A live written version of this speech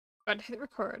Gotta hit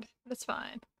record. That's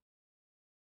fine.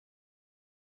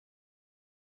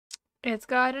 It's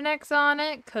got an X on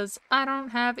it, cause I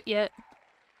don't have it yet.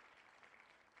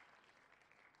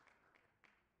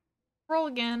 Roll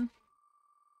again.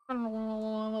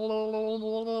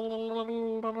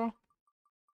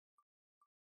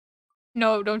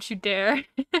 No, don't you dare.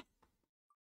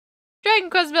 Dragon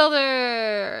Quest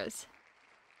Builders!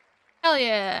 Hell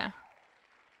yeah!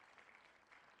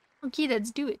 Okay,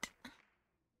 let's do it.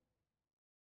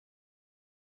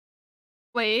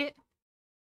 Wait.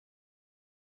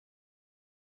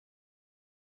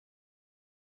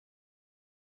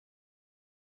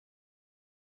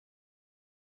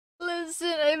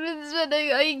 Listen, I've been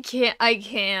spending- I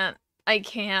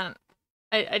can't.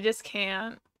 I just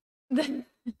can't. But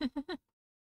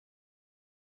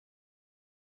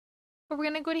we're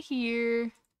gonna go to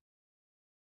here.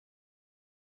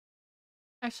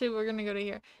 Actually, we're gonna go to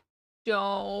here.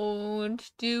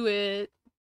 Don't do it.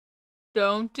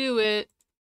 Don't do it.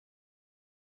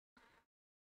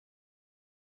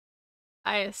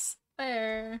 I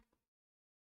swear.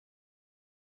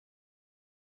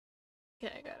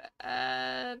 Okay, I gotta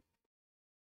add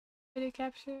video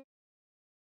capture.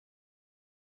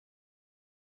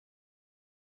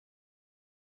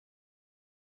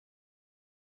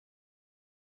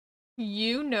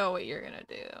 You know what you're gonna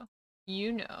do.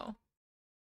 You know.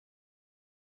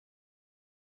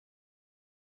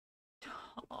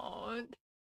 Don't.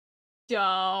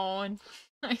 Don't.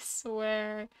 I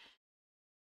swear.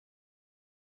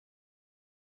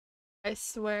 I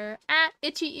swear. Ah,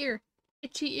 itchy ear.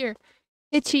 Itchy ear.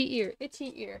 Itchy ear.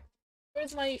 Itchy ear.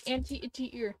 Where's my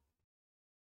anti-itchy ear?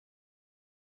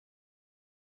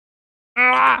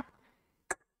 Ah!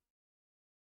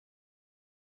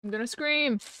 I'm gonna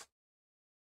scream.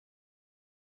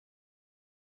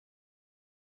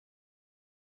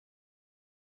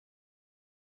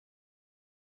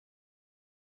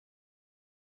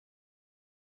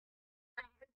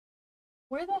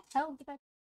 Where the hell did I?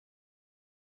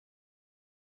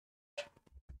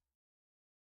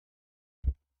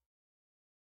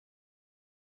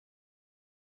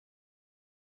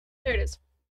 There it is.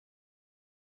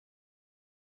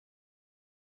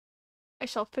 I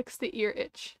shall fix the ear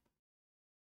itch.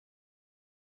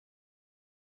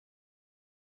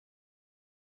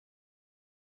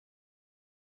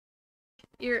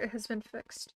 Ear has been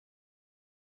fixed.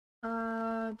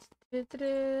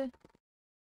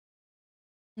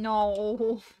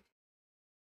 No.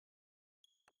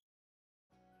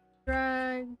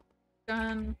 Dragon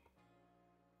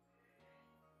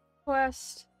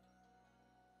Quest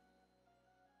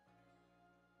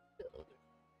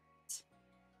Builders.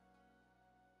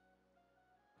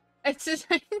 It's just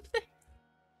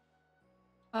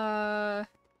I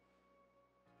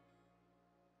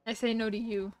say no to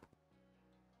you.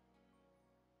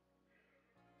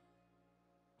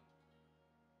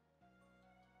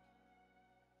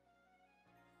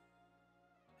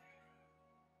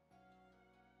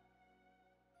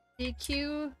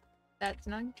 DQ. That's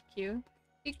not Q.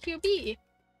 DQB.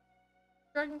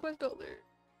 Dragon Quest Builder.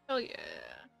 Hell yeah.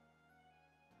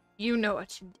 You know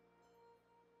what you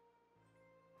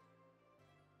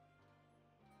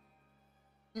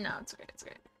do. No, it's great, it's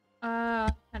great.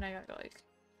 And I gotta like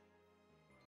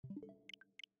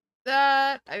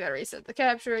that. I gotta reset the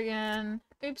capture again.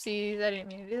 Oopsies, I didn't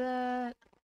mean to do that.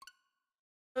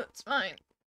 That's fine.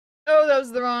 Oh, that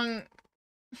was the wrong.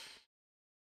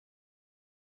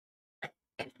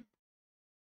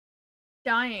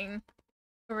 Dying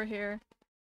over here.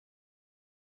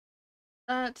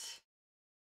 That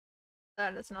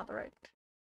is not the right.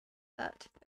 That.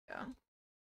 There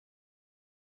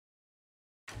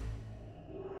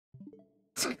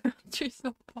you go. Jeez,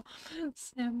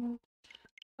 Sam.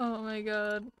 Oh my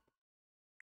god.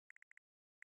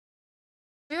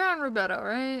 We're on Rubetto,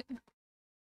 right?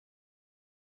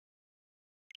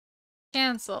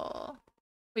 Cancel.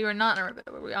 We were not on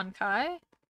Rubetto. Were we on Kai?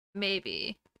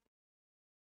 Maybe.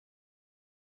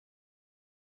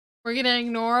 We're gonna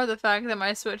ignore the fact that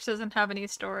my Switch doesn't have any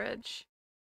storage.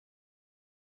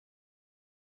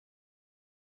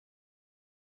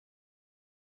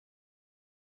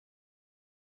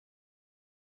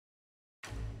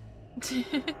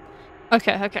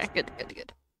 Okay, good.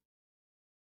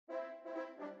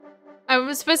 I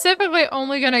was specifically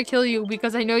only gonna kill you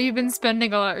because I know you've been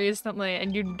spending a lot recently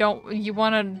and you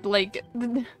wanna, like...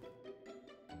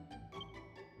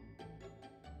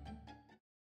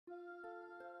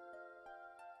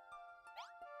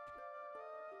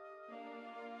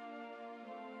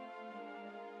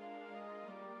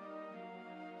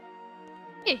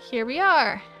 Hey, here we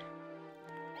are!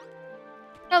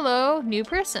 Hello, new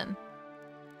person.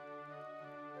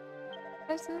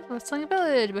 This is Whistling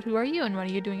Village, but who are you and what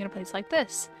are you doing in a place like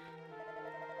this?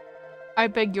 I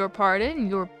beg your pardon?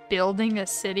 You're building a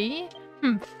city?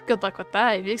 Good luck with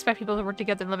that. If you expect people to work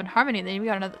together and live in harmony, then you've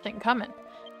got another thing coming.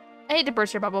 I hate to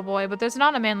burst your bubble, boy, but there's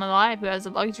not a man alive who has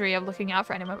the luxury of looking out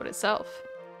for anyone but himself.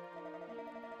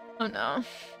 Oh no.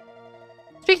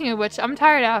 Speaking of which, I'm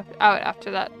tired out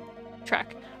after that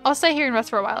trek. I'll stay here and rest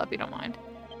for a while if you don't mind.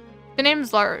 The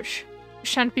name's Large. You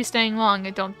shan't be staying long, I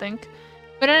don't think.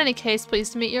 But in any case,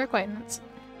 pleased to meet your acquaintance.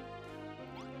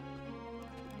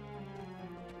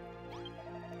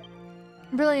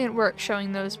 Brilliant work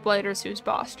showing those blighters who's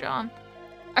boss, John.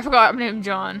 I forgot I'm named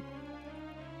John.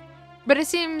 But it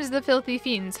seems the filthy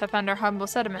fiends have found our humble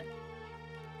settlement.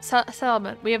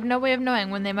 We have no way of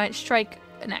knowing when they might strike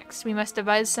next. We must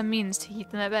devise some means to keep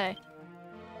them at bay.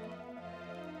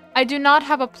 I do not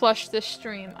have a plush this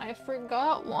stream. I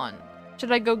forgot one.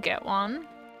 Should I go get one?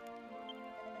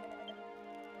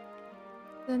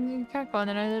 Then you can't go and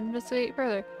then I investigate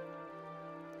further.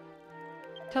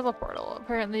 Teleportal.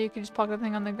 Apparently you can just plug the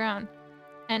thing on the ground.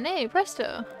 And hey,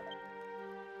 presto!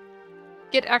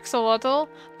 Get axolotl?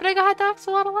 But I got the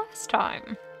axolotl last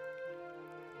time.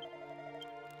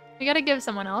 We gotta give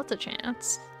someone else a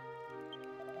chance.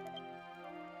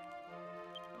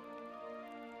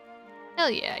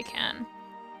 Hell yeah, I can.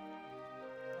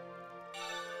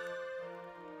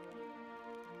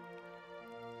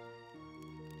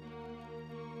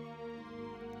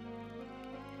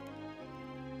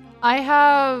 I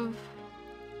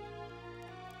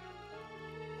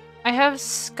have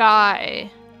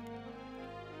Sky,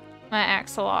 my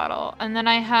axolotl, and then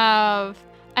I have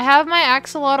my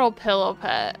axolotl pillow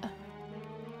pet.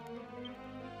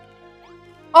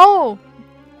 Oh,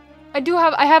 I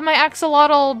have my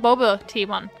axolotl boba tea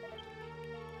one.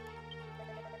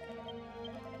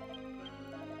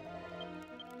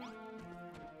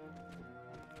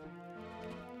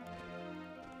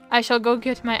 I shall go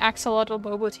get my axolotl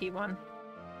boba tea one.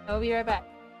 I'll be right back.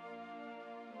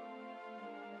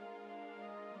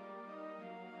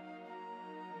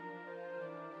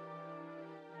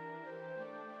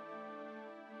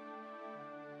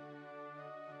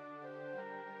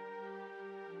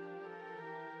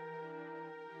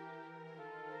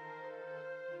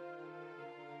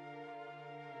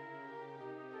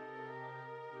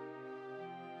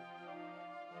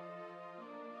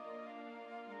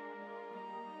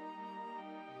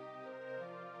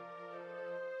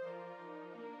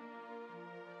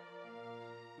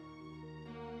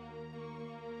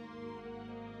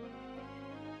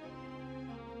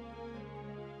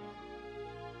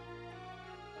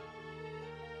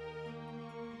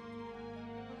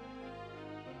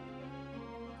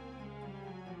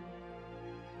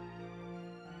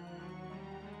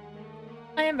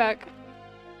 I am back.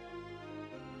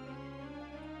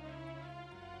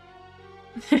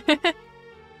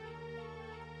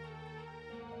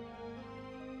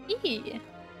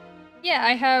 Yeah,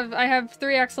 I have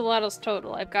 3 axolotls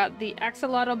total. I've got the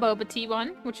axolotl boba tea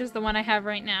one, which is the one I have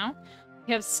right now.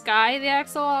 We have Sky the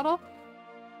axolotl,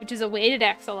 which is a weighted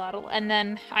axolotl, and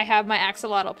then I have my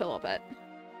axolotl pillow pet,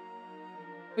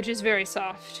 which is very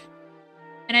soft.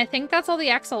 And I think that's all the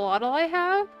axolotl I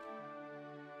have.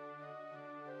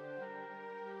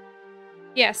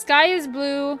 Yeah, Sky is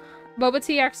blue. Boba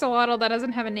tea axolotl that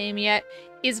doesn't have a name yet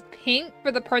is pink for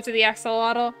the parts of the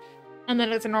axolotl, and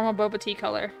then it's a normal boba tea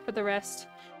color for the rest.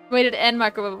 Weighted and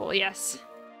microwavable, yes.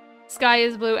 Sky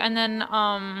is blue, and then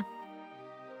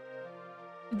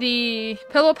the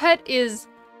pillow pet is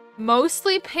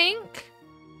mostly pink,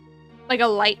 like a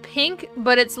light pink,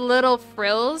 but its little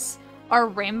frills are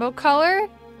rainbow color,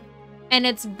 and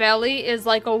its belly is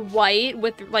like a white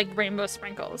with like rainbow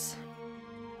sprinkles.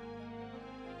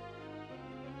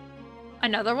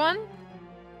 Another one?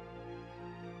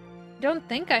 Don't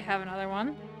think I have another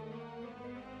one.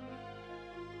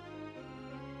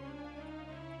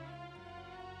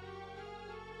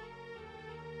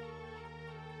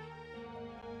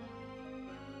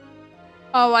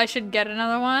 Oh, I should get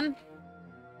another one?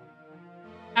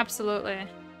 Absolutely.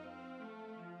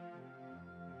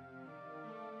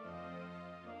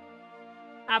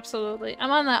 Absolutely.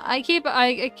 I'm on that. I keep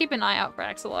an eye out for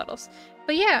axolotls.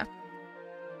 But yeah.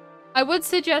 I would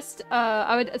suggest,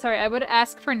 I would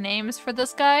ask for names for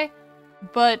this guy,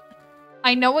 but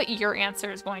I know what your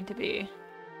answer is going to be.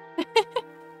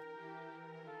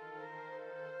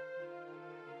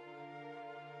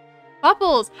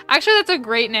 Bubbles! Actually, that's a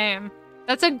great name.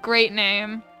 That's a great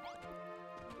name.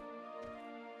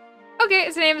 Okay,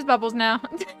 his name is Bubbles now.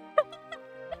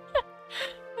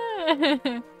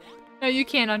 No, you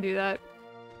can't undo that.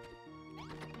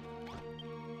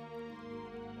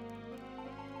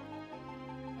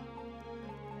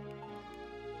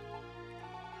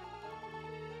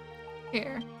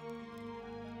 Here.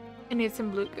 I need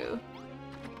some blue goo.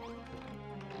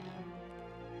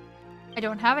 I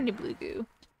don't have any blue goo.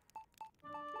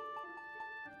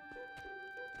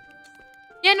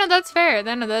 Yeah, no, that's fair.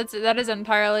 No, that is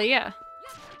entirely, yeah.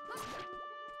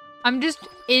 I'm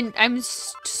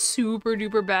super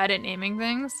duper bad at naming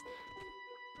things.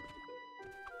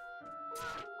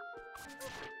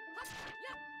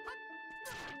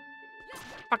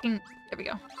 Fucking, there we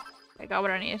go. I got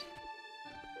what I need.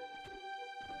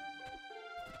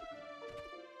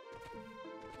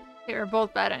 Okay, we're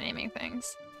both bad at naming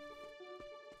things.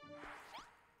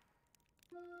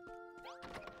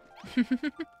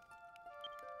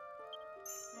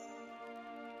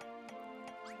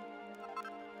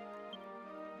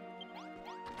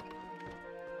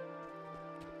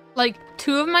 Like,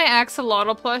 two of my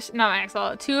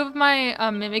axolotl two of my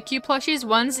Mimikyu plushies,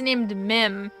 one's named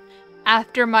Mim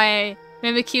after my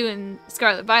Mimikyu in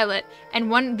Scarlet Violet,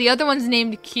 and the other one's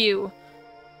named Q.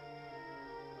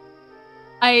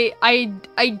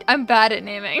 I'm bad at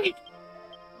naming.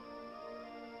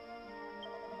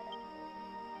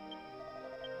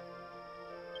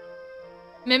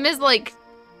 Mim is like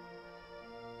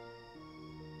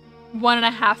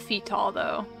 1.5 feet tall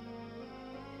though.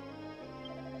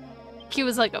 Q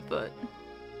is like a foot.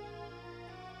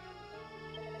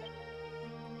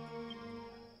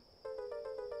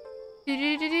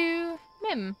 Do-do-do-do.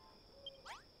 Mim.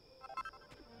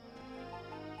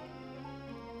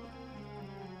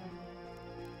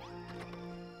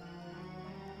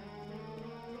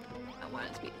 I want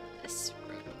it to be this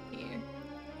room here.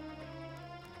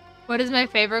 What is my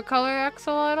favorite color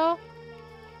axolotl?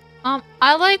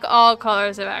 I like all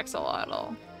colors of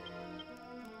axolotl.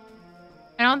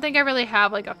 I don't think I really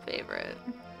have like a favorite.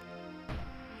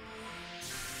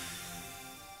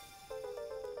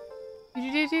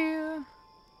 Do-do-do-do.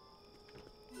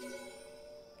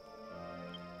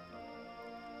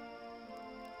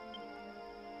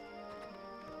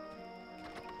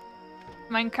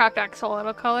 Minecraft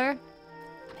axolotl color.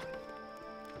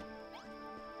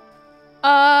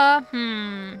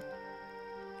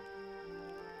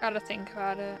 Gotta think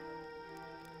about it.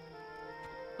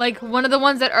 Like one of the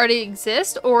ones that already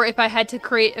exist, or if I had to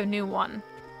create a new one.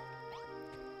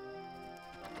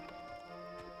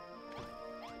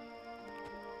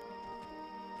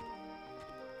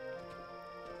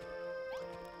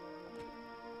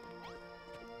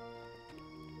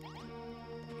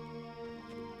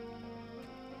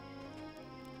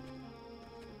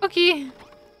 Okay.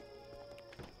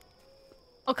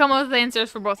 I'll come up with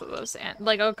answers for both of those, and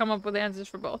like I'll come up with answers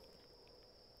for both.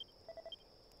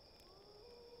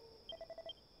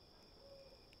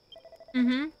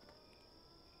 Mm-hmm.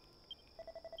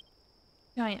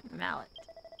 Giant mallet.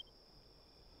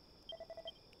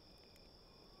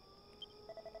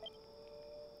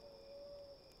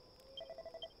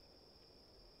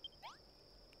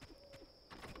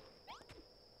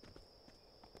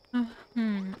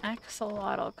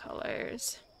 Axolotl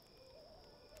colors.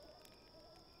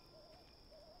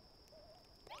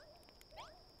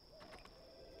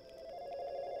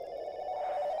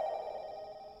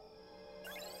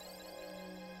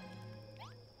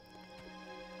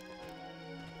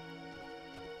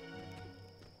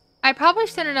 I probably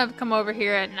shouldn't have come over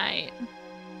here at night.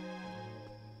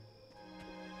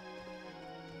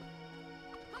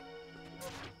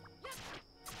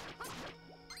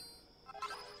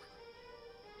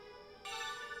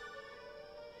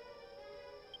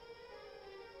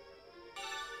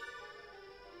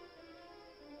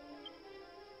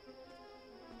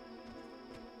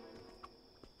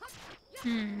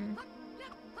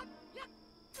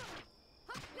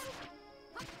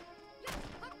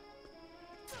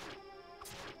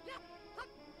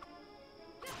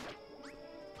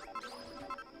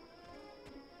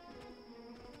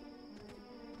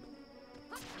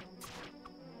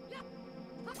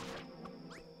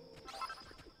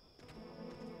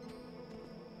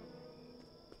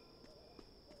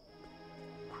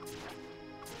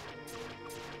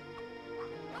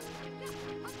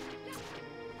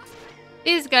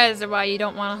 These guys are why you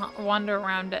don't want to wander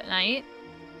around at night.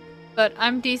 But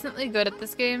I'm decently good at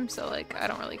this game, so like, I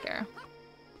don't really care.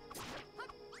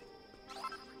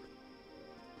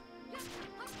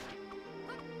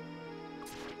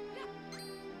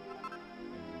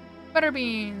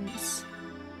 Butterbeans.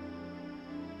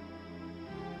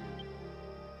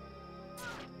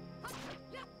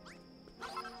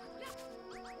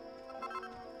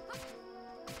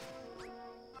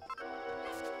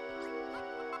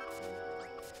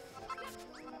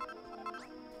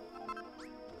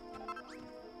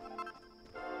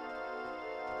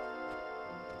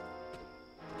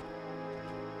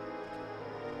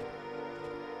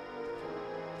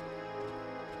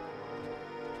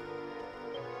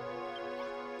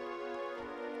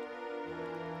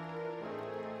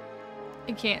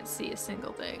 I can't see a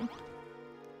single thing.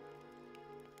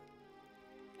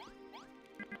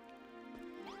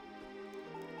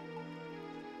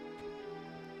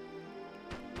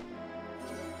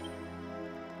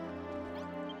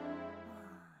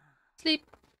 Sleep.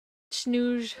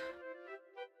 Snooze.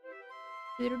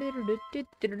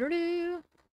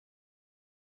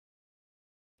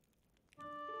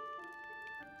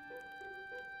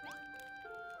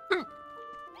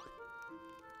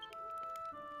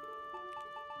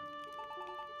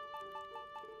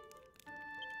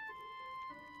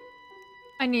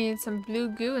 I need some blue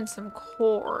goo and some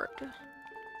cord.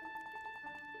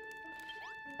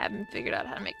 Haven't figured out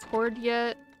how to make cord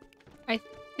yet. I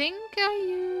think I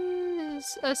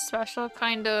use a special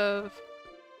kind of...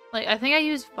 Like, I think I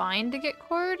use Vine to get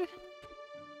cord.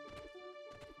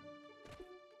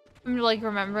 I'm, like,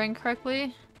 remembering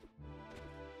correctly.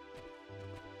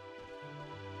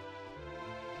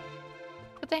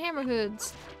 But the hammer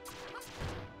hoods.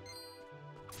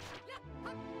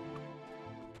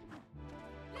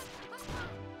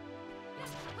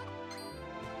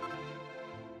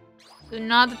 So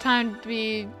not the time to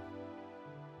be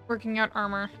working out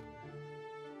armor.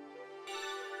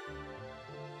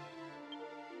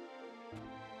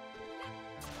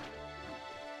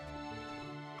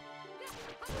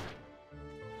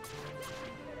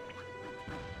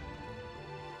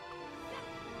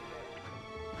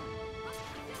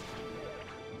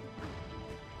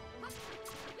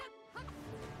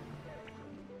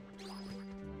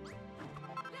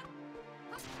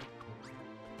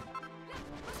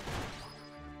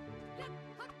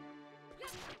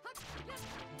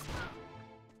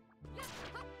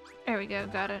 There we go,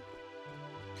 got it.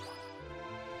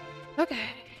 Okay.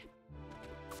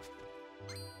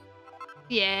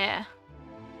 Yeah.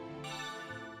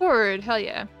 Forward, hell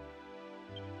yeah.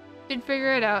 Did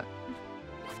figure it out.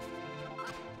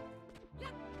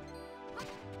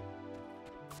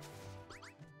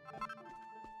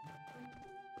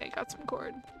 Okay, got some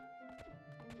cord.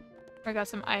 I got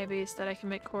some ivies that I can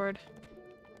make cord.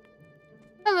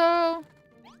 Hello!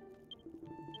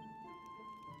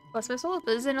 Bless my soul,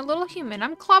 this isn't a little human.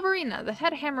 I'm Clobberina, the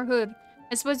head hammerhood.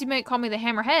 I suppose you might call me the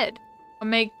hammerhead.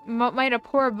 What might a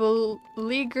poor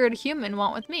beleaguered human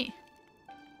want with me?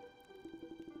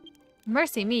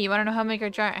 Mercy me, you want to know how to make a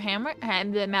giant hammer?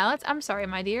 And the mallets? I'm sorry,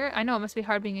 my dear. I know it must be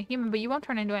hard being a human, but you won't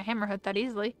turn into a hammerhead that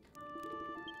easily.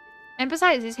 And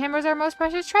besides, these hammers are our most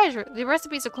precious treasure. The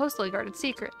recipe is a closely guarded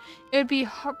secret. It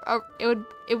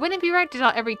wouldn't be right to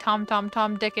tell every Tom,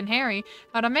 Dick, and Harry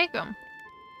how to make them.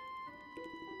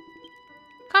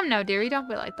 Come now, dearie, don't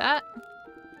be like that.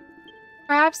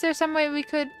 Perhaps there's some way we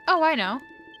could... Oh, I know.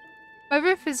 My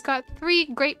roof has got 3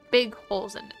 great big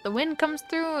holes in it. The wind comes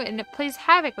through and it plays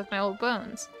havoc with my old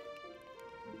bones.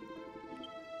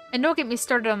 And don't get me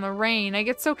started on the rain. I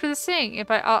get soaked to the sink.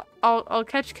 I'll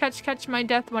catch my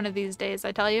death one of these days,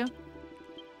 I tell you.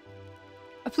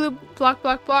 A few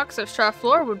blocks of straw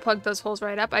floor would plug those holes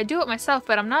right up. I do it myself,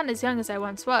 but I'm not as young as I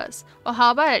once was. Well,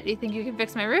 how about it? Do you think you can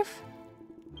fix my roof?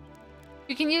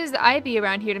 You can use the ivy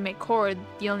around here to make cord.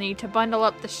 You'll need to bundle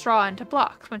up the straw into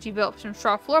blocks. Once you build up some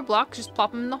straw floor blocks, just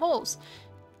plop them in the holes.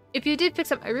 If you did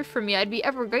fix up my roof for me, I'd be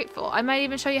ever grateful. I might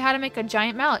even show you how to make a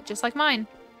giant mallet, just like mine.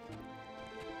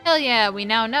 Hell yeah, we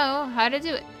now know how to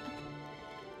do it.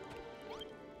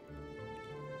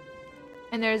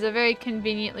 And there's a very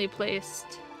conveniently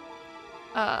placed,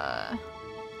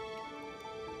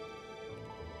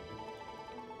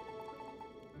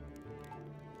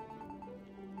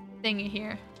 thingy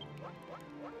here.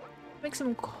 Make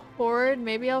some cord.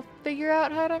 Maybe I'll figure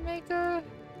out how to make a...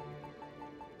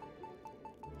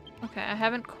 Okay, I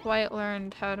haven't quite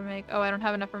learned how to make... Oh, I don't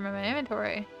have enough room in my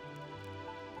inventory.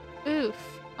 Oof.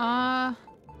 I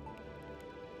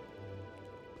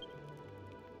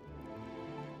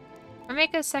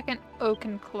make a second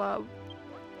oaken club.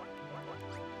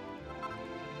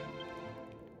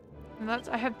 And that's...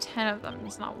 I have 10 of them.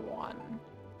 It's not 1.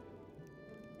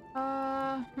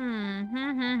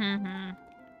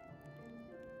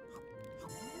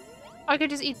 I could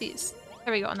just eat these.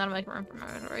 There we go, and that'll make room for my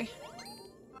inventory.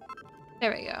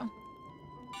 There we go.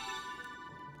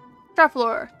 Straw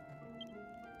floor.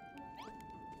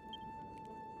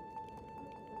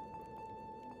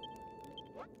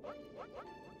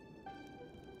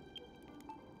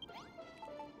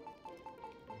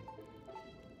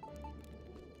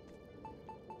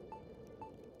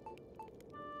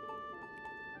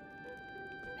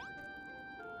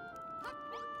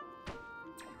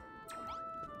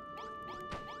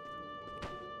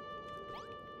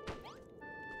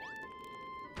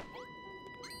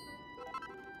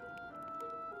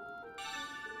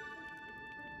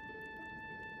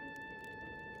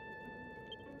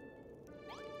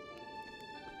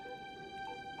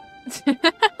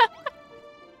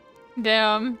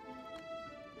 Damn.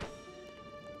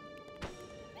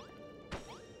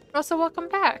 Also, welcome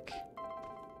back.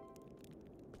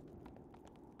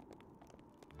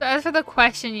 So as for the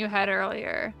question you had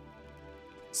earlier.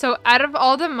 So out of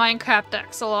all the Minecraft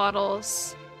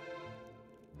axolotls,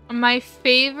 my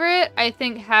favorite, I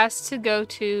think, has to go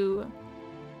to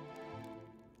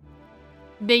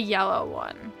the yellow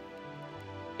one.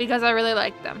 Because I really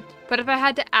like them. But if I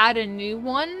had to add a new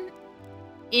one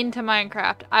into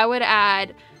Minecraft, I would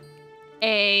add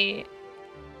a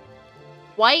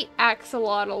white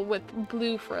axolotl with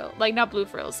blue frill, like not blue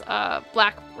frills,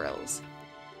 black frills.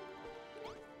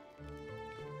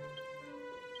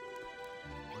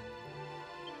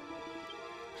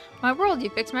 My world, you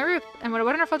fixed my roof, and what a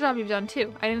wonderful job you've done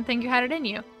too. I didn't think you had it in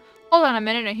you. Hold on a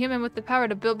minute, a human with the power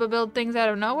to build things out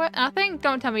of nowhere? Nothing?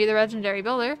 Don't tell me you're the legendary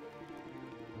builder.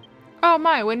 Oh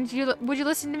my, would you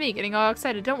listen to me getting all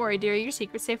excited? Don't worry, dearie, your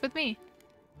secret's safe with me.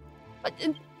 What?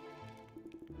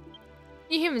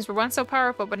 You humans were once so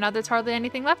powerful, but now there's hardly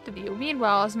anything left of you.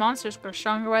 Meanwhile, as monsters grow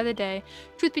stronger by the day.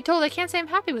 Truth be told, I can't say I'm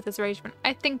happy with this arrangement.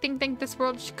 I think this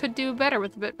world could do better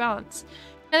with a bit of balance.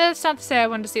 Now that's not to say I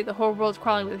wanted to see the whole world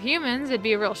crawling with humans. It'd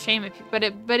be a real shame if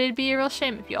it'd be a real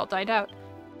shame if you all died out.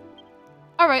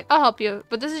 Alright, I'll help you.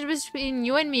 But this is between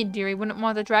you and me, dearie. Wouldn't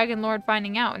want the Dragon Lord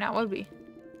finding out, now would we?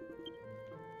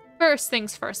 First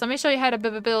things first, let me show you how to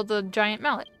build a giant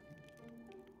mallet.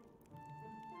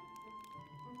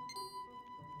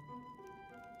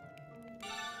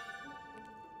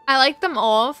 I like them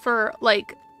all for,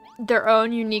 like, their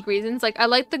own unique reasons. Like, I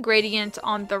like the gradient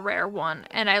on the rare one,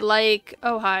 and I like...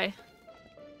 Oh, hi.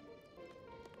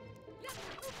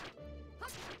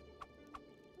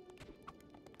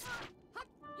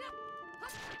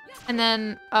 And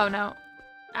then... Oh, no.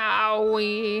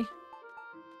 Owie.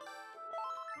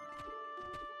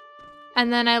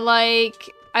 And then I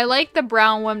like the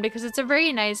brown one because it's a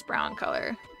very nice brown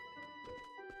color.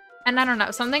 And I don't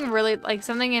know, something really, like,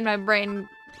 something in my brain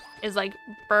is like,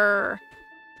 brr,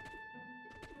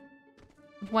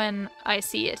 when I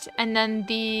see it. And then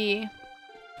the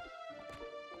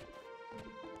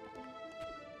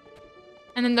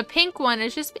pink one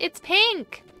is just, it's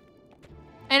pink!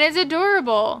 And it's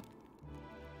adorable!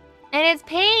 And it's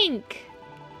pink!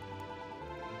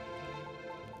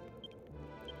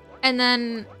 And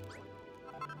then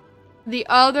the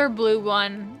other blue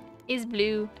one is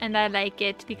blue, and I like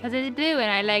it because it's blue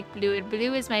and I like blue, and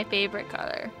blue is my favorite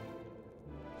color.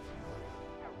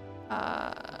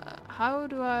 How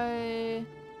do I...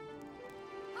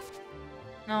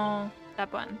 No,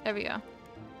 that one. There we go.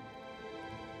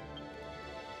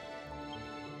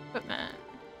 Equipment.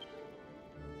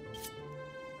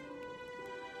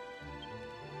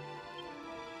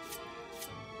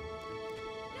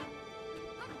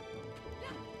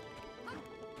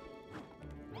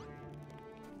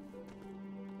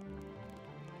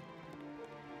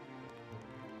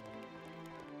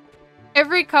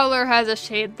 Every color has a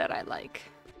shade that I like.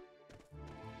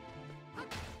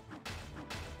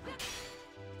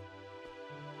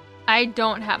 I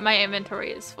don't have, my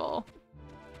inventory is full.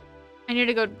 I need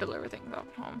to go deliver things off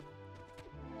home.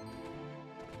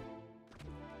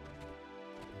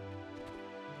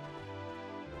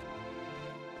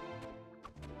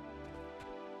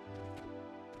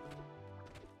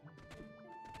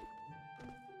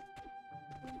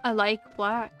 I like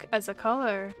black as a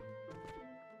color.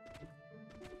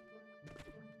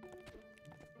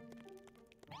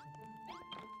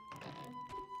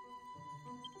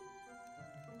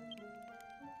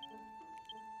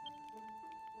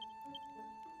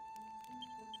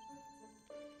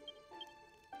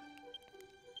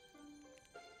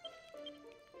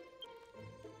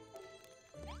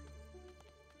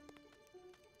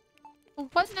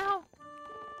 What now?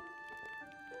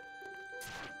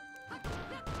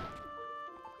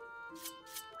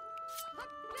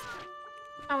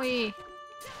 Owie.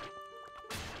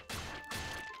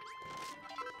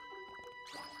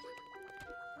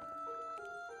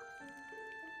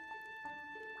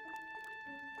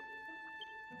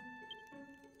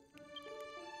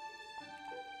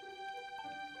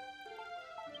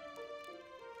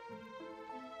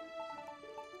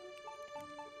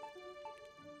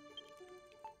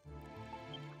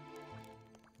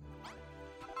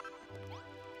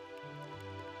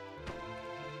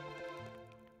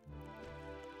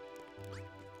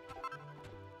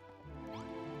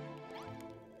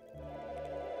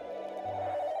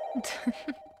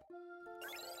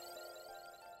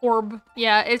 Orb.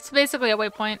 Yeah, it's basically a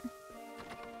waypoint.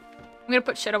 I'm gonna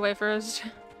put shit away first.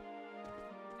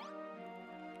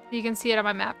 You can see it on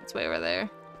my map. It's way over there.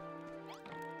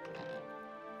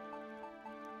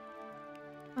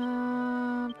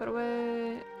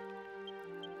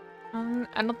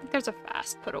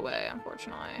 last put away,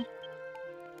 unfortunately.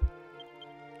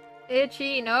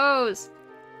 Itchy nose!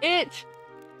 Itch!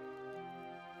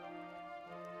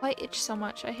 Why itch so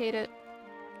much? I hate it.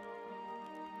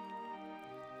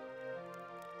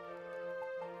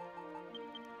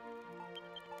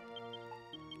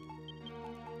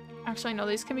 Actually, no,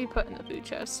 these can be put in the food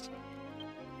chest.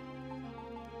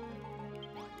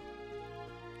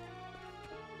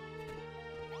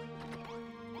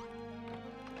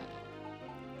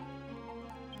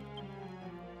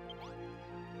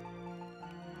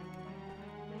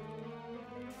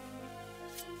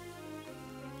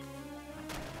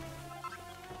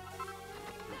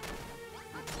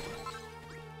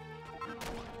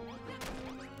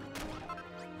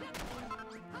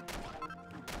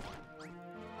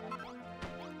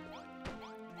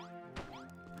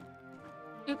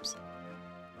 Oops.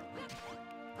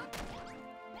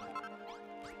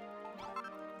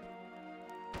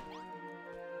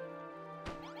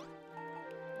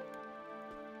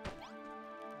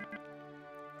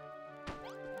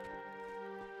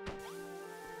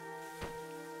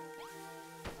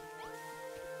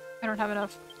 I don't have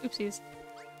enough. Oopsies.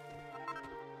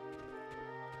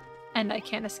 And I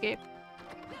can't escape.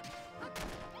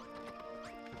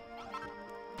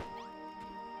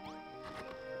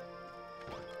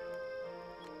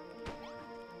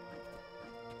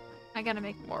 I gotta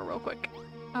make more real quick.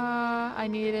 I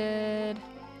needed...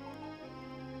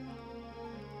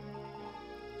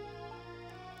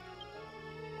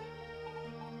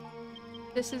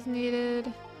 This is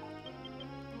needed.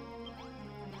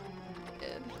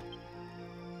 Good.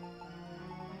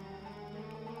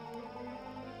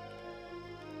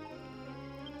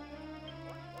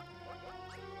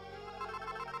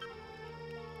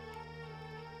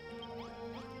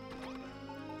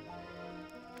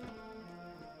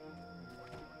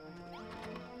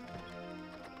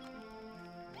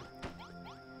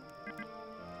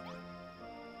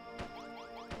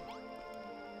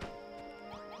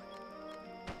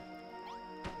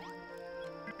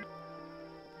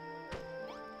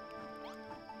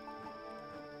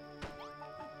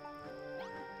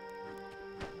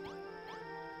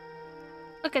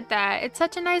 Look at that. It's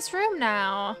such a nice room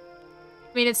now.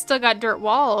 I mean, it's still got dirt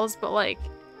walls, but like...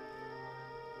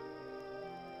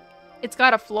 It's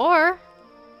got a floor.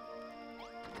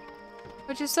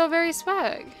 Which is so very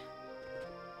swag.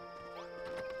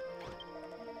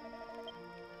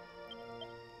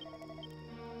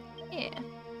 Yeah.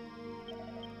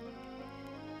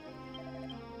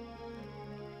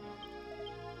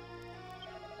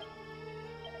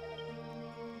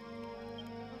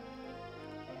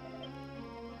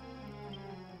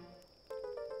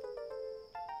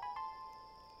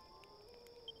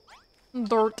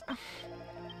 Dirt.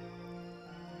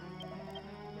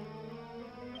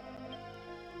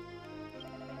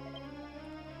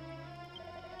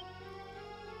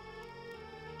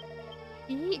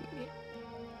 Eee.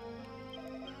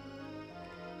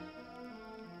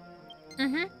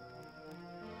 Mm-hmm.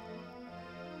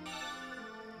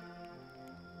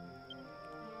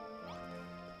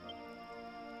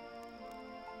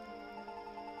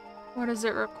 What does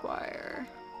it require?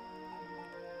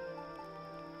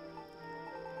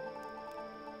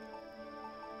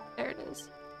 There it is.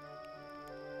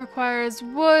 Requires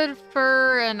wood,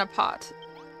 fur, and a pot.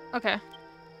 Okay.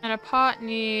 And a pot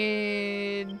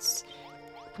needs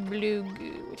blue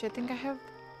goo, which I think I have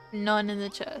none in the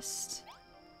chest.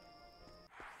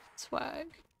 Swag.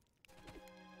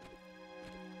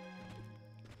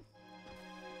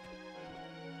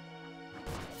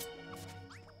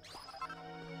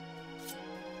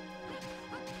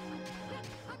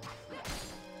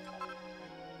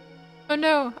 Oh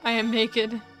no, I am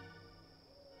naked.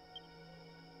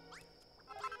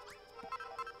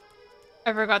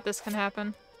 I forgot this can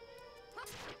happen.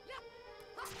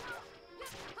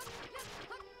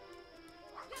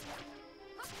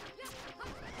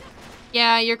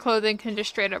 Yeah, your clothing can just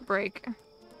straight up break.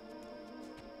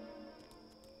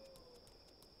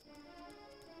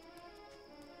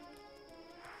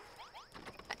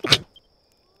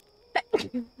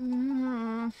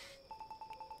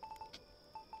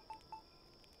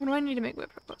 What do I need to make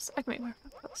whip clothes? I can make whip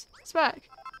clothes. It's back.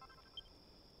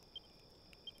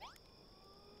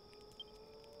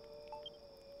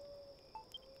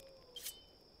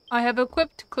 I have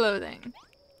equipped clothing.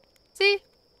 See?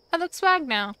 I look swag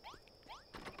now.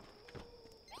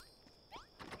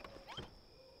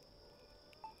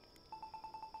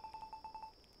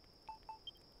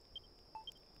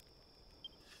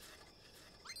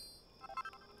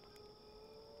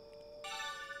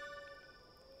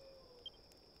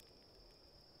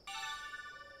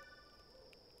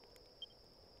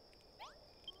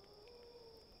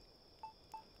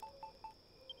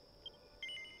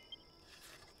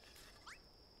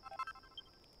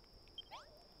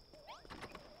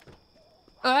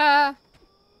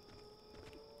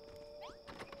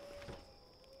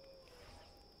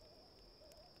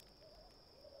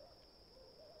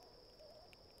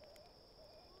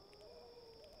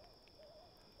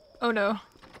 Oh no.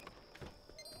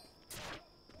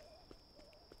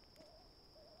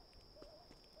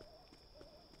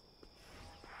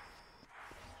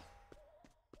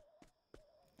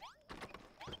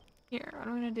 Here, what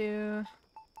I'm gonna do...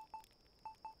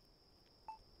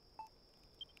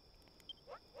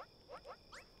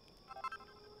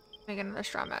 Make another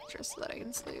straw mattress so that I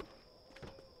can sleep.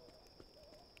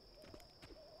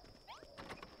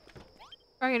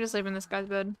 Or I can just sleep in this guy's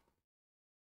bed.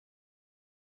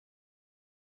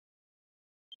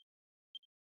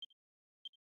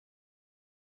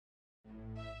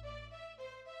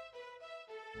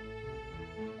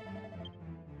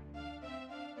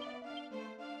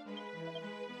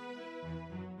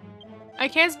 I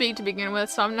can't speak to begin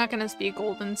with, so I'm not gonna speak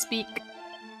Golden Speak.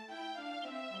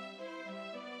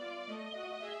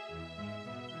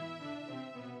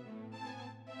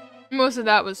 Most of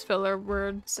that was filler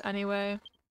words anyway.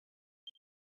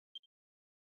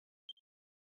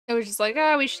 It was just like,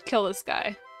 ah, we should kill this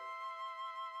guy.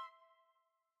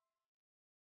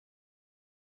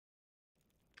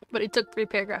 But it took 3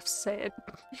 paragraphs to say it.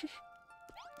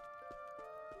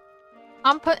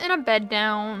 I'm putting a bed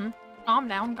down. Calm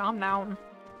down, calm down.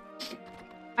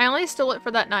 I only stole it for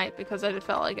that night because I just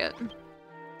felt like it.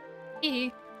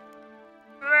 Hee.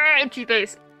 Itchy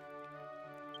face.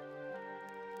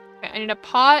 Okay, I need a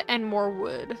pot and more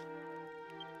wood.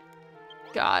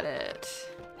 Got it.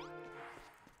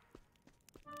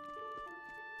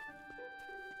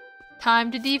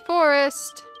 Time to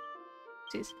deforest.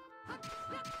 Jeez.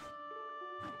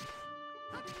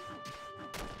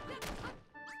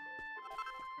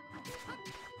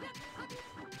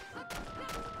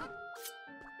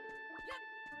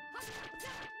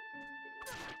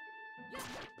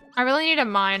 I really need to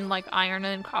mine like iron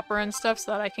and copper and stuff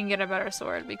so that I can get a better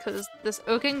sword because this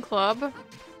oaken club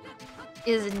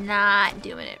is not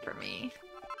doing it for me.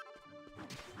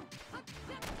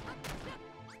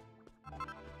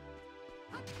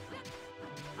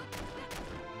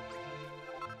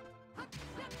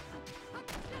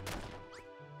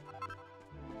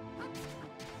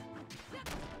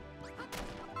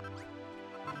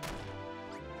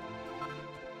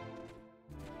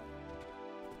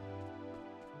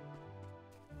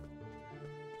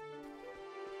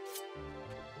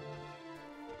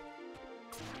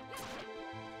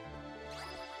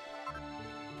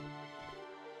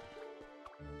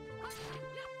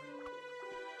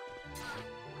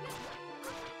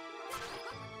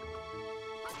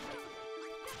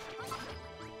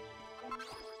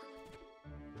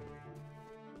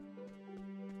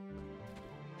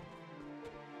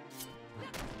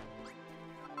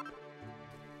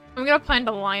 I'm gonna plant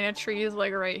a line of trees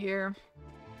like right here.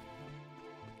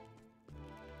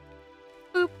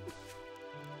 Boop.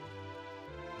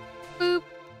 Boop.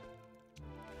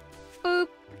 Boop.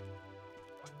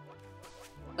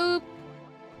 Boop.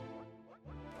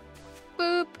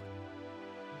 Boop.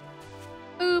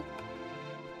 Boop.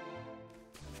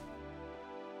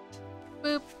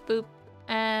 Boop. Boop.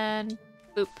 And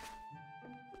boop.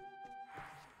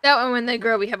 That one, when they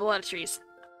grow, we have a lot of trees.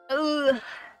 Ugh.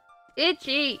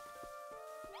 Itchy.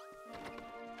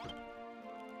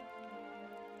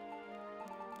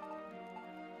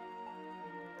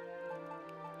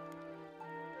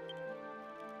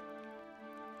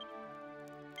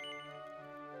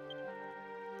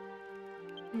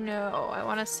 No, I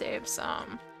want to save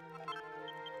some.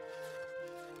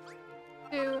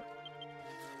 2,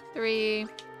 3,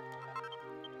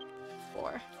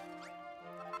 4.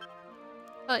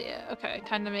 Oh yeah, okay,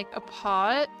 time to make a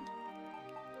pot.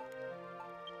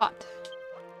 Pot.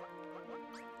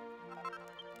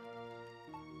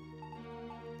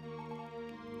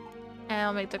 And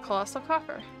I'll make the colossal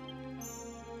coffer.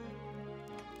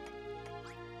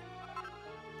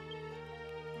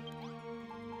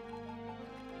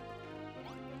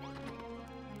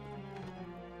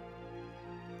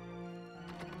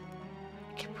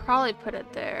 I could probably put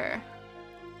it there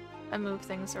and move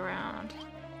things around.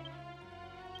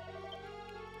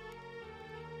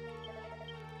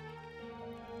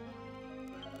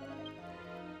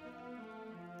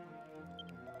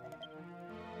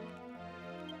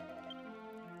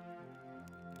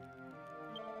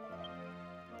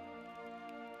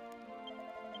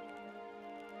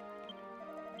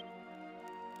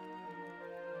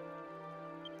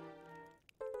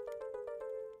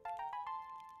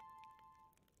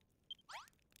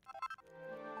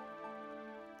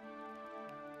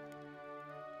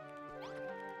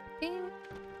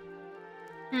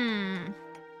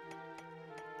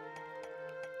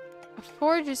 A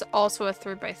forge is also a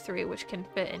 3x3, which can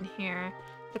fit in here.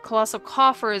 The colossal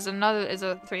coffer is a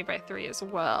 3x3 as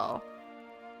well.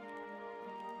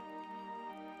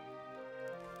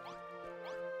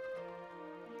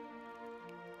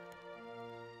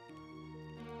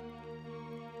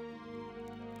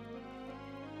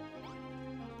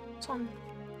 So I'm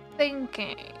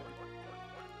thinking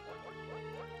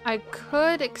I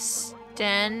could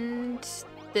extend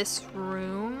this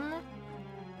room.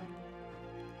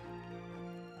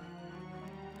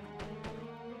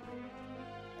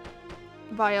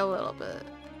 By a little bit.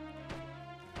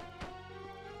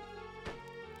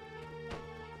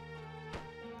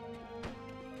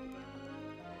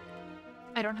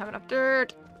 I don't have enough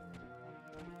dirt.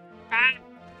 Ah. I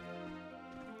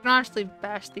can honestly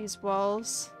bash these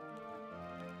walls.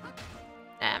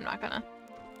 Nah, I'm not gonna.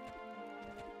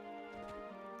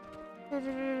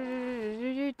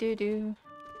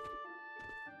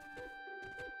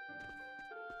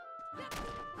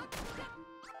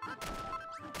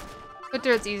 But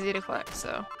dirt's easy to collect,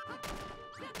 so.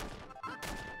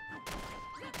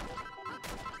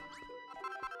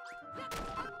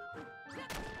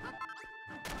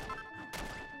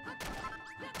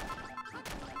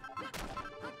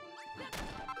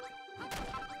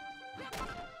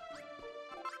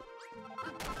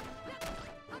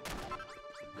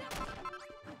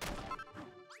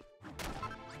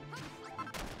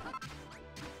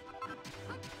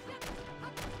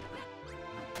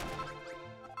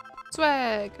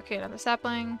 Swag! Okay, another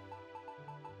sapling.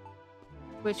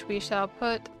 Which we shall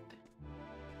put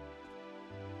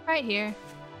right here,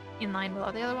 in line with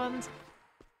all the other ones.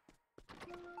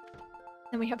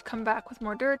 Then we have to come back with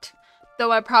more dirt.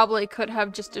 Though I probably could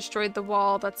have just destroyed the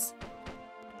wall that's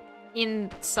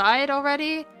inside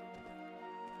already.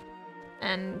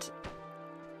 And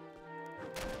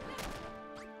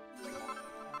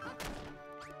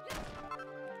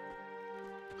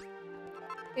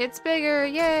it's bigger,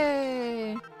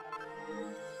 yay!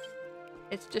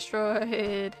 It's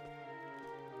destroyed.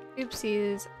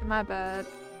 Oopsies, my bad.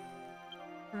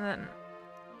 And then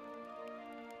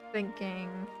thinking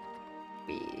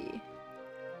we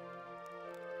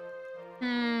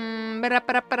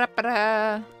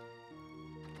ba-da-ba-da-ba-da-ba-da.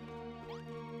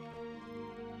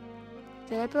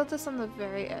 Did I build this on the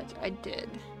very edge? I did.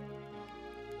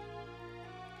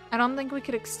 I don't think we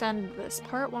could extend this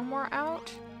part one more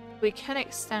out. We can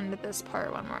extend this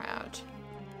part one more out.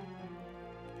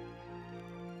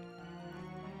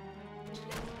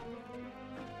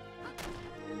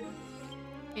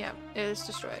 Yeah, it is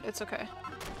destroyed. It's okay.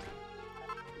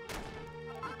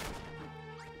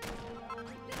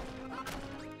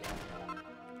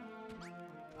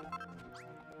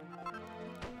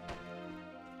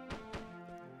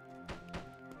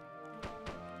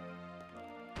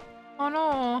 Oh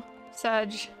no,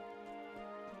 Sag.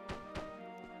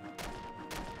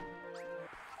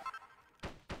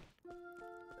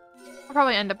 I'll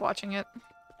probably end up watching it.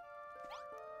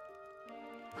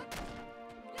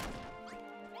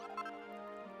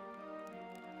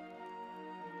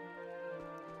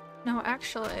 No,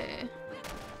 actually,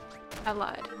 I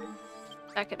lied.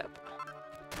 Back it up.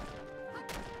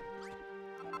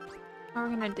 What are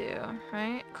we gonna do,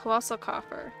 right? Colossal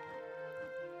coffer.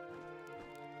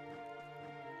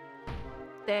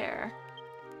 There.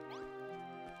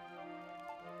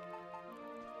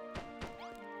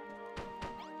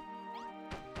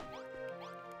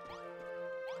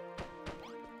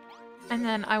 And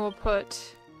then I will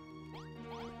put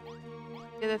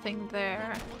the other thing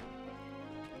there.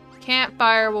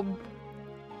 Campfire will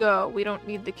go. We don't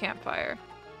need the campfire.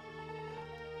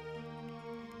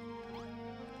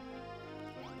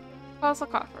 Colossal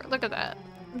coffer. Look at that.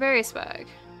 Very swag.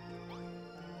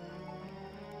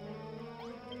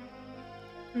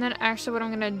 And then actually what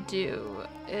I'm gonna do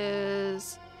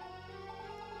is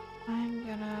I'm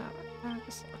gonna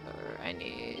I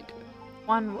need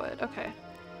 1 wood. Okay.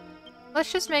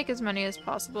 Let's just make as many as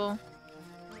possible.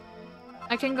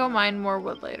 I can go mine more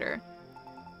wood later.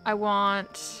 I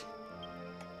want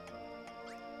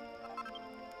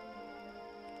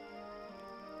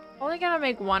only gonna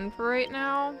make 1 for right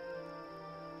now.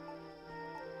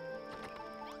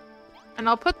 And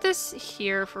I'll put this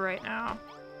here for right now.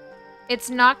 It's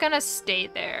not gonna stay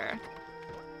there,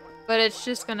 but it's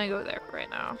just gonna go there for right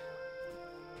now.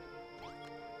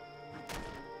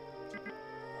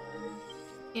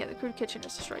 Yeah, the crude kitchen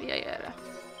is destroyed. Yeah.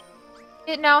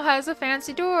 It now has a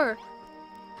fancy door.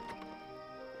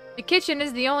 The kitchen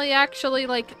is the only actually,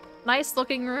 like, nice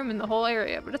looking room in the whole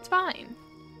area, but it's fine.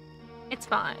 It's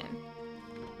fine.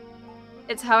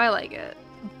 It's how I like it.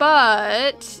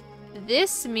 But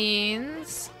this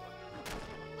means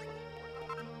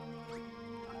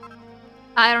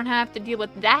I don't have to deal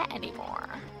with that anymore.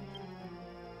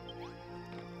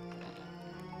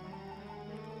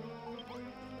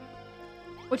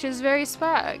 Which is very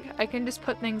swag. I can just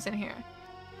put things in here.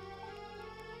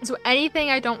 So anything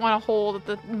I don't want to hold at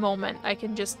the moment, I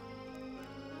can just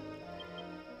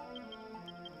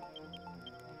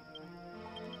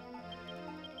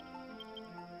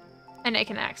And I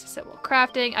can access it while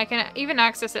crafting. I can even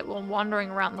access it while wandering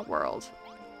around the world.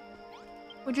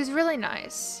 Which is really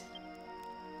nice.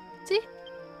 See?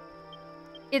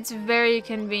 It's very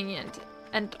convenient,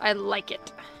 and I like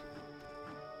it.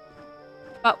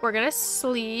 But we're gonna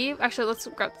sleep. Actually, let's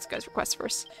grab this guy's request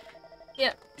first.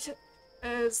 Yep.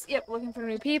 Yep, looking for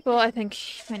new people. I think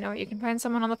I know where you can find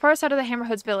someone on the far side of the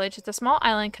Hammerhoods village. It's a small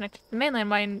island connected to the mainland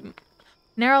by a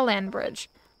narrow land bridge.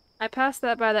 I passed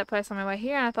by that place on my way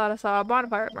here, and I thought I saw a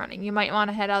bonfire burning. You might want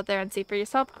to head out there and see for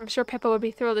yourself. I'm sure Pippa would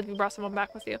be thrilled if you brought someone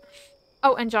back with you.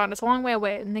 Oh, and John, it's a long way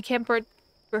away, and they can't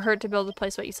heard to build a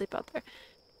place while you sleep out there.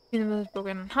 In the middle of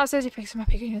broken houses, you fix them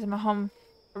up, you can use them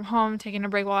from home, taking a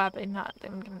break while out, not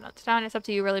them giving nuts down. It's up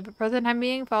to you, really, but for the time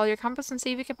being, follow your compass and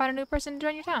see if you can find a new person to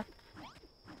join your town.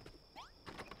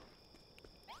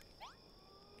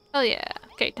 Hell yeah.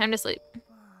 Okay, time to sleep.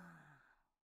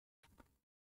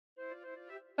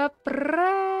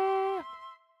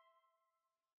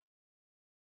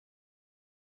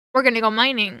 We're gonna go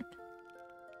mining.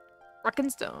 Rock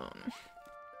and stone.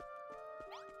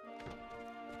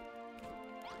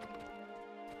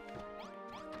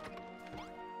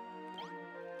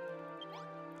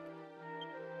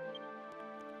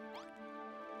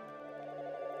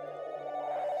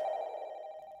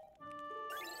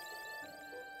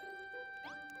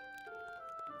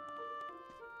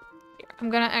 Here, I'm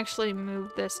gonna actually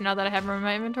move this now that I have room in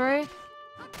my inventory.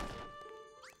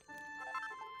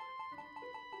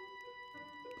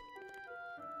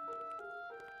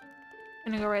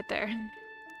 I'm gonna go right there.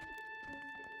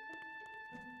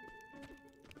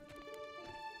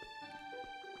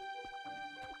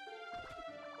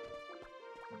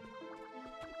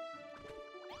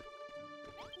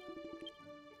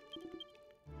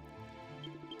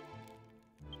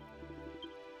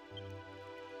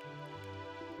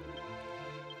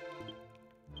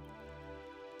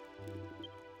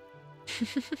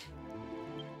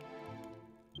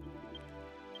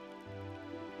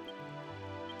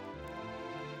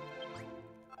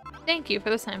 Thank you for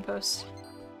the signpost.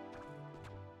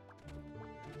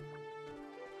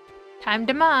 Time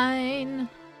to mine.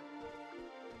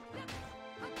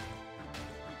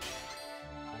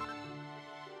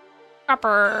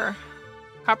 Copper.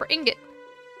 Copper ingot.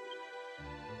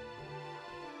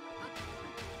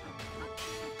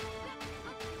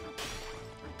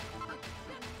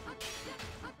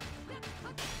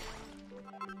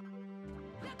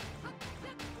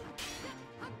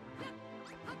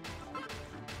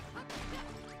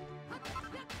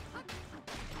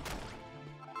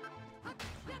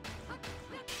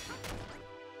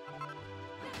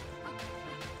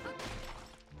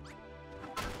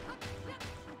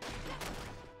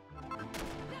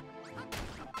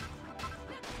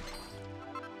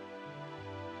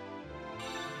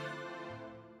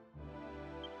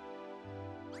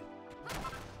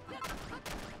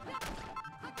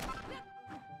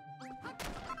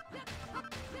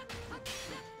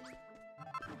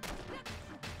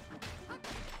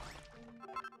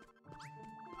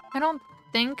 I don't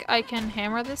think I can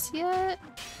hammer this yet.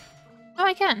 No,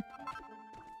 I can.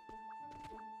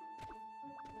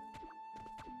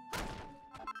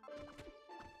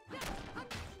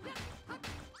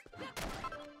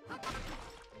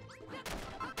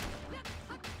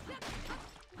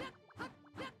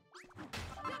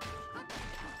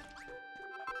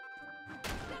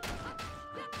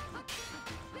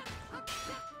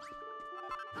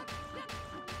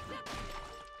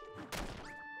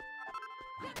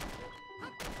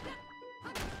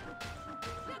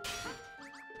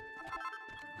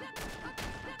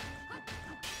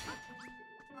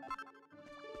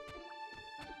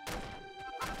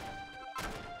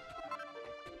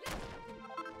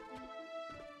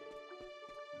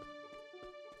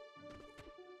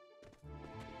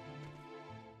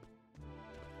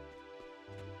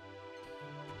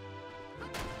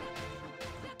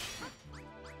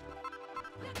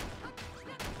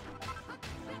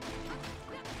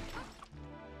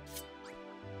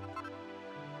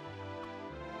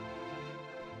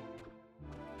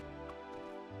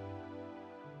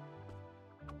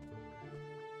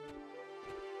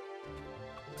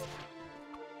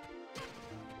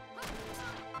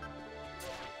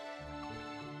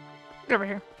 Get over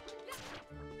here.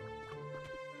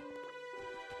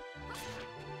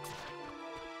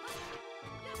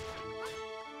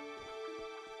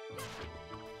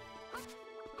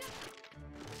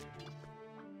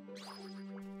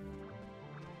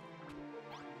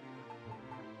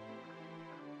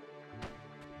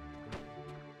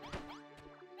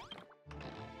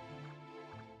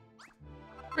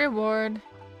 Reward.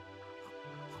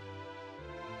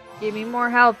 Give me more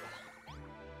health.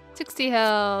 60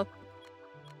 health.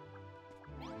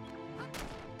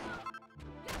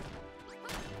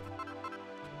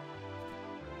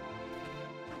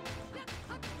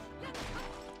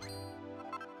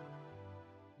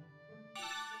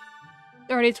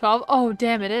 already 12? Oh,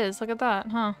 damn, it is. Look at that,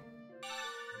 huh?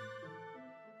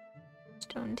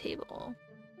 Stone table.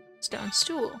 Stone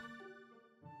stool.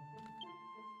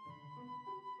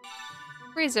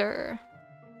 Freezer.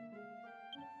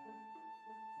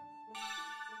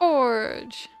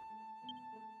 Forge.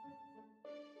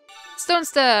 Stone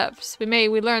steps. We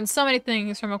learned so many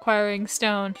things from acquiring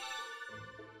stone.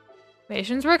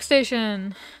 Mation's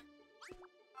workstation.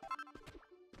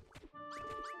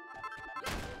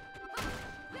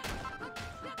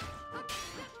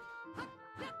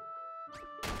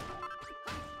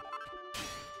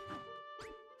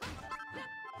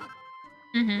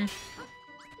 Mm-hmm.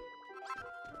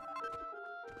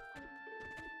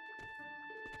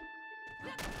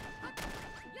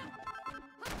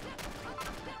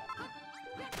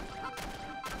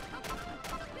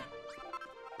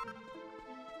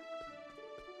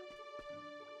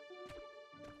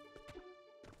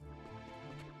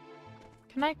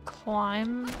 Can I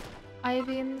climb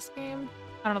Ivy in this game?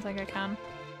 I don't think I can.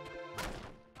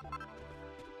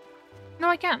 No,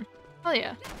 I can. Hell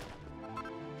yeah.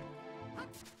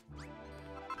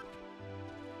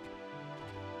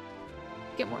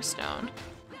 Get more stone.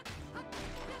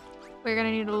 We're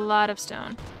gonna need a lot of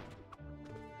stone.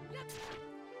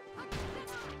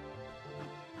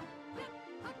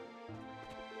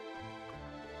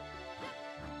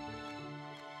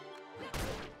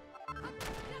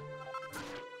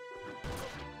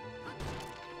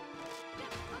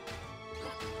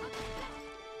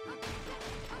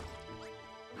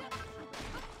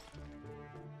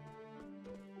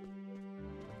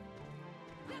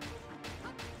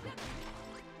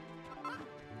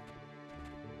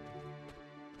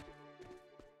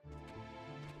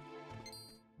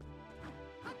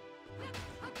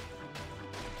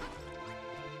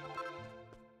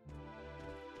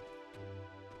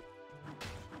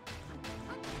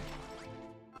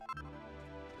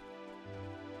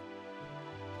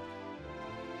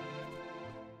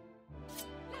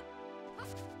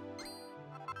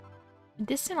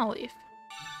 Medicinal leaf.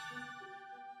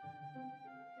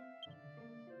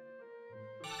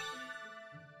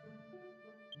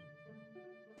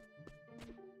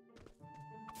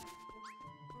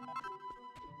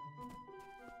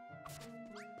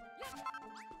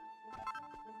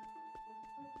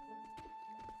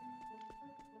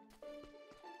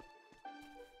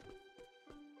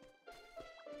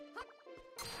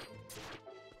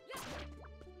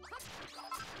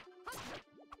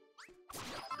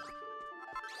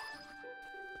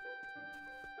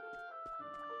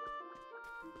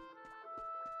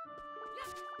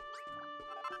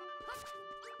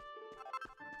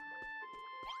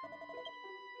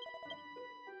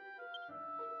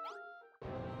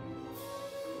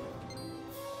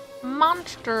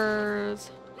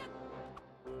 Monsters.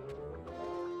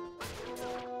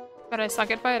 But I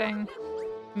suck at fighting.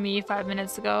 Me 5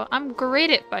 minutes ago. I'm great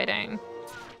at fighting.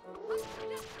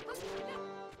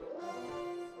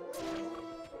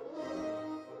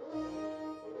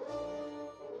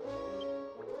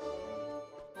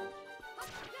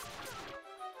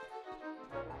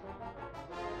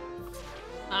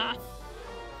 Ah.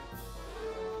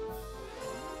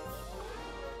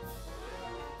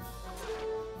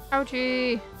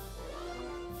 Ouchie.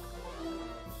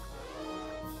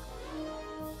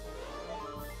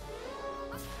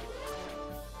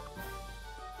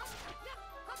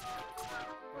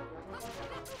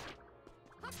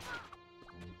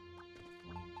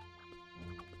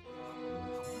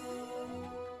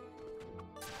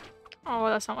 Oh,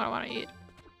 that's not what I want to eat.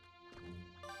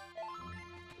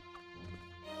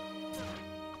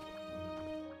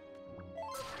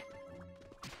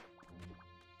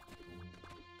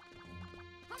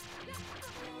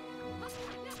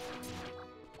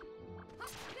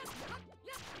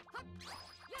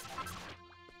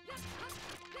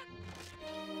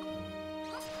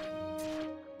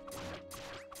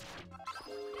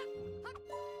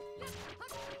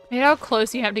 You know how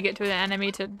close you have to get to an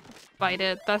enemy to fight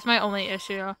it? That's my only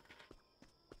issue.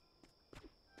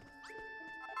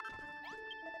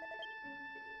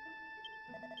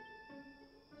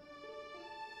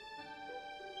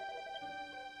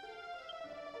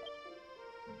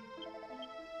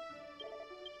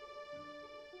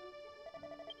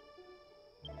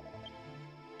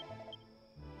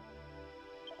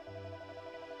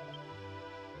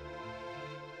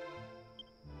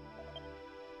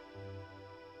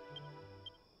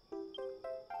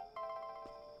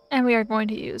 And we are going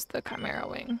to use the Chimera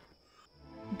Wing.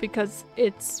 Because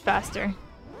it's faster.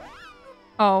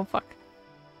 Oh, fuck.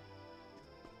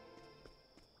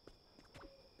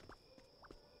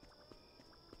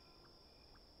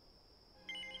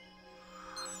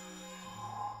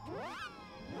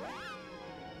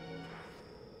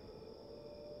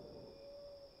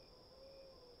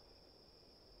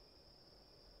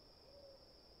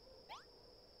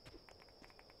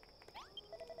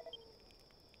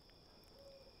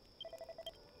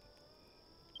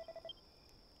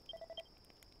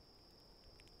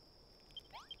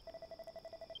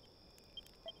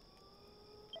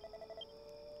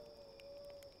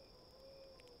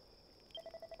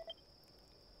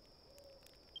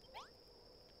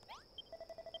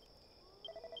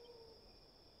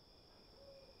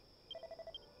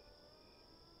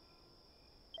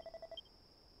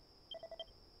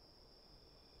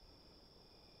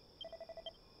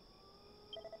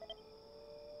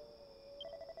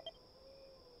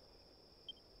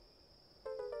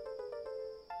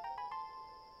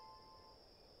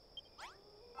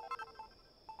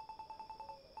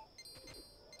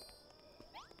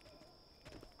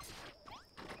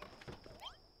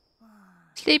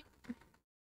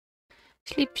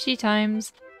 Sleepy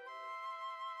times.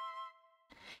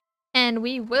 And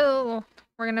we're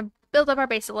gonna build up our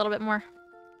base a little bit more.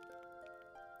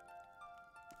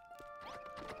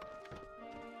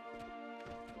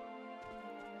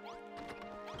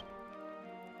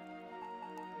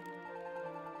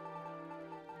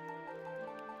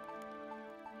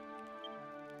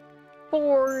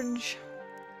 Forge.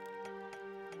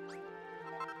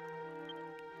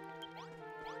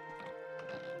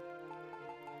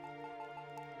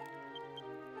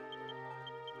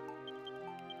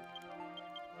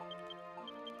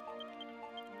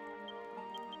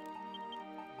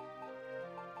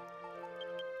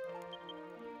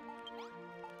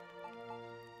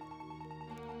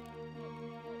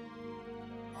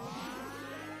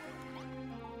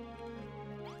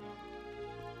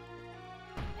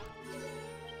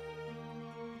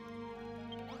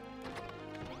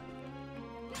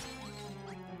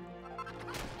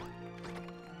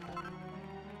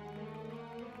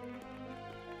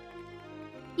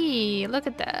 Eee, look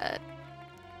at that.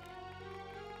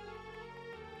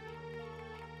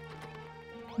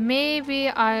 Maybe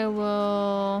I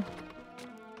will...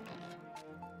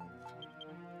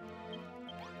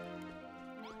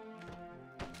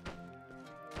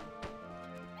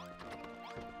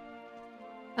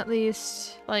 at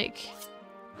least, like...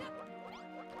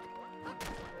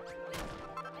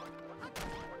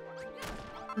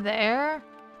 there?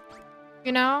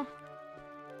 You know?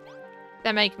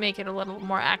 That might make it a little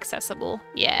more accessible.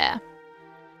 Yeah.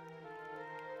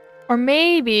 Or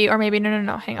maybe,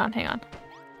 no, hang on.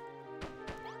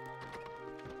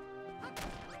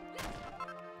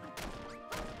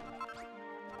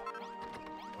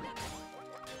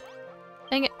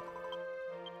 Dang it.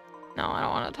 No, I don't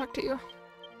want to talk to you.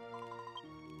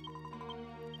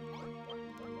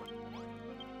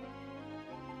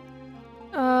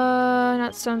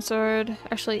 Not stone sword.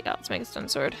 Actually, yeah, let's make a stone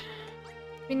sword.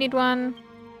 We need one.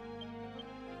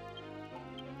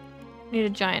 Need a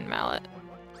giant mallet.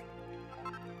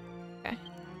 Okay.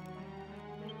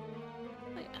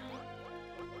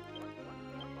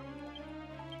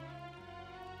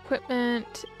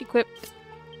 Equipment. Equip.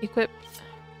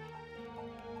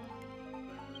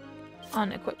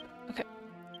 Unequip. Okay.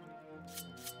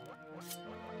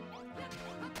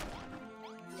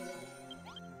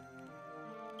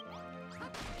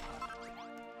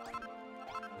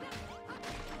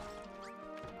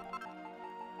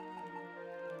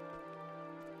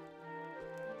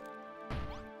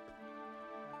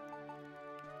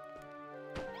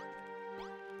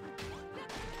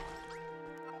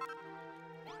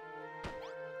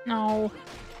 No.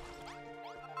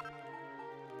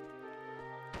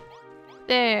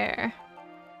 There.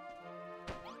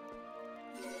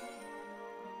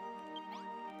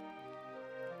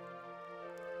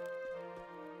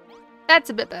 That's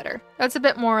a bit better. That's a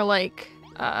bit more, like,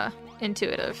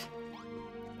 intuitive.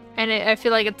 And I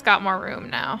feel like it's got more room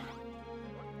now.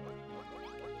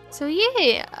 So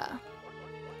yeah.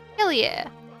 Hell yeah.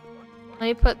 Let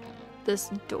me put this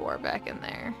door back in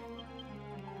there.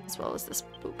 As well as this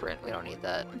blueprint. We don't need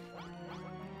that.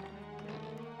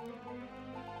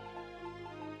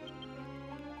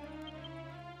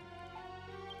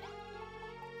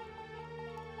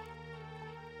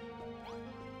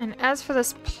 And as for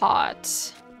this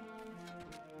pot,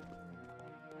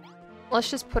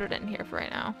 let's just put it in here for right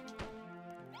now.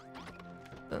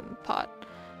 Boom, pot.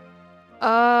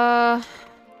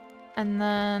 And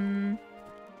then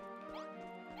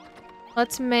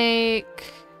let's make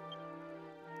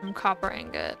some copper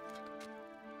ingot.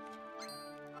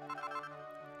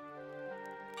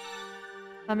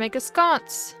 I'll make a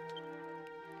sconce.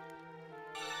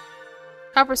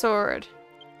 Copper sword.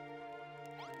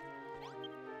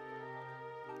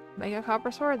 Make a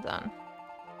copper sword then.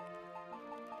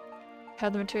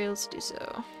 Have the materials to do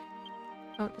so.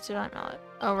 Oh, it's a giant mallet.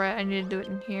 Oh right, I need to do it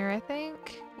in here, I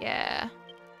think. Yeah.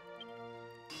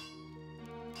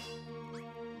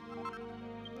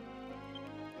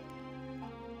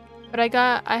 But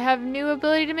I have new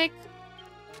ability to make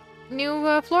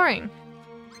new flooring,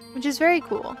 which is very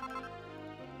cool.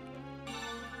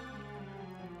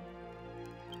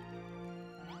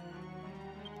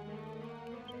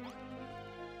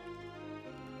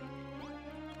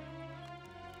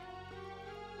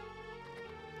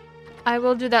 I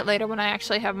will do that later when I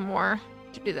actually have more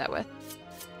to do that with.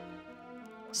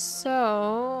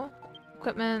 So,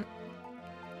 equipment.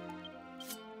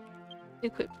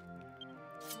 Equip.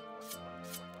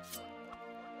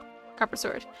 Copper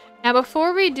sword. Now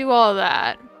before we do all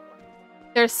that,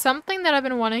 there's something that I've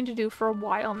been wanting to do for a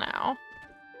while now.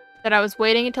 That I was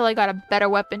waiting until I got a better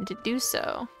weapon to do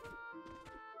so.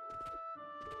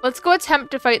 Let's go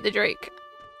attempt to fight the Drake.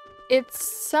 It's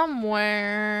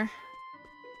somewhere.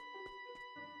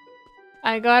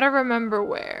 I gotta remember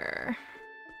where.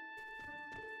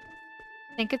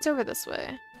 I think it's over this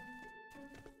way.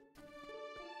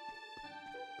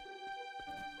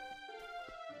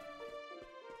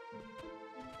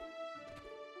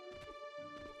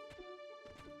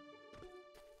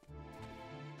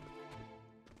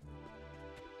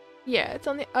 Yeah, it's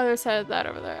on the other side of that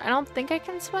over there. I don't think I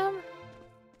can swim.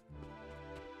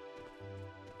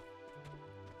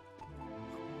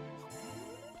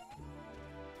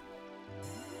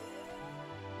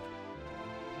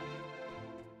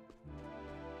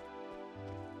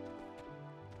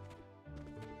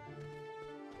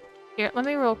 Here, let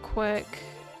me real quick.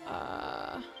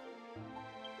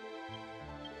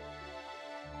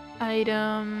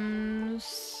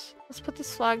 Items. Let's put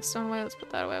this flagstone away. Let's put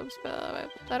that away. Let's put that away.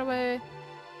 Put that away.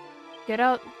 Get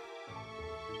out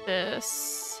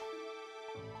this.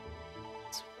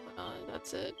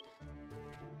 That's it.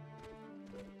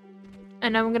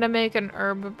 And I'm gonna make an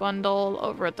herb bundle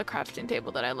over at the crafting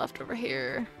table that I left over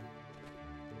here.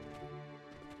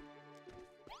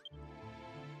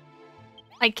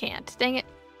 I can't. Dang it.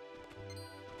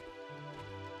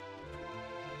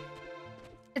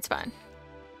 It's fine.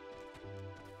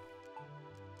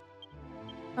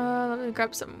 Let me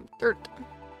grab some dirt.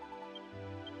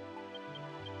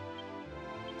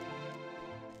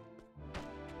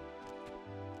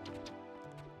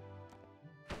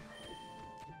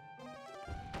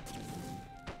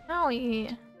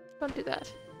 Owie. Don't do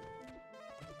that.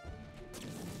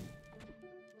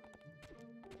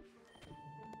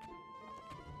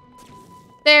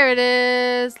 There it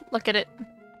is! Look at it.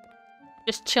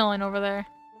 Just chilling over there.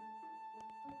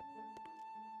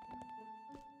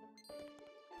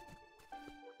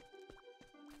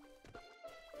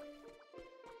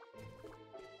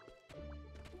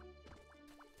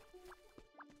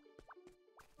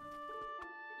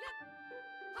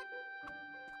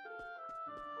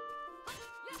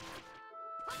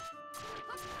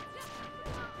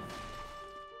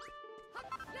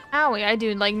 Owie, I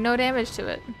do like no damage to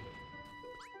it.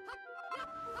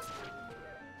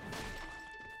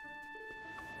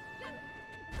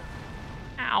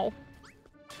 Ow.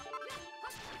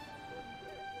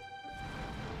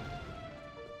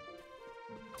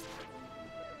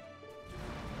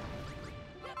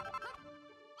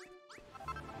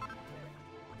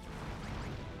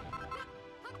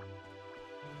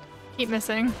 Keep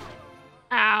missing.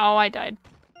 Ow, I died.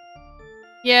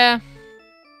 Yeah.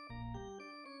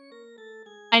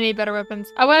 I need better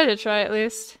weapons. I wanted to try at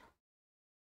least.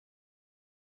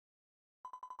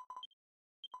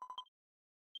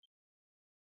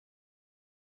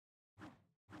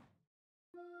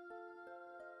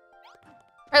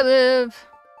 I live.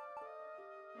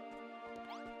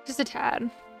 Just a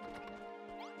tad.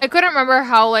 I couldn't remember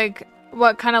how, like,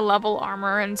 what kind of level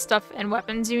armor and stuff and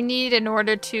weapons you need in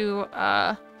order to,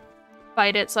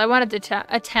 fight it, so I wanted to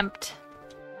attempt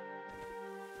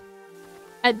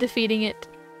at defeating it.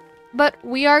 But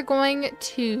we are going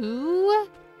to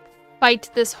fight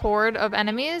this horde of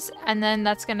enemies, and then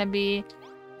that's gonna be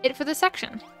it for this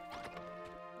section.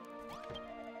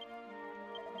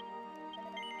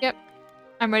 Yep.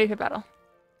 I'm ready for battle.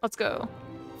 Let's go.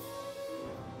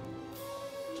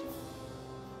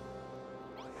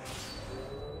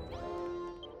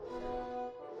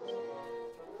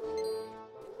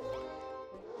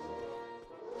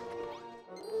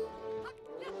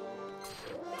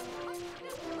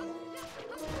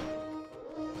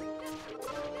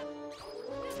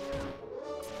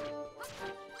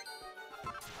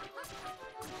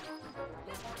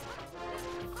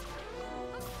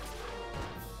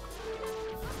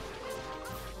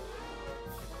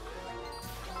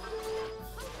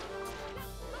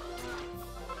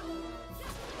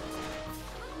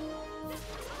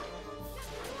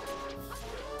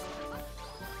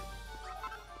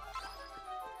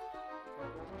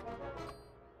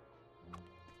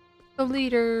 The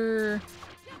leader.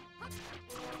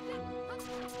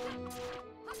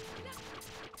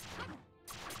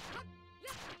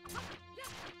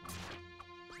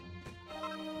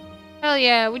 Hell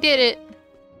yeah, we did it.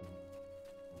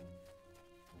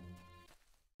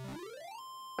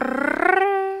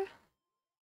 I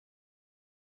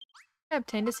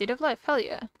obtained a seed of life. Hell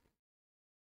yeah.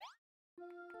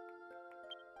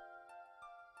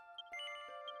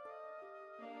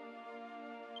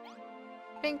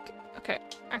 Okay,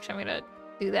 actually I'm gonna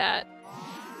do that.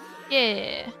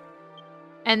 Yeah.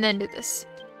 And then do this.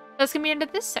 That's gonna be into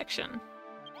this section.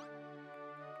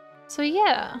 So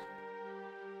yeah.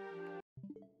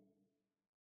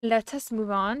 Let us move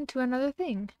on to another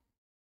thing.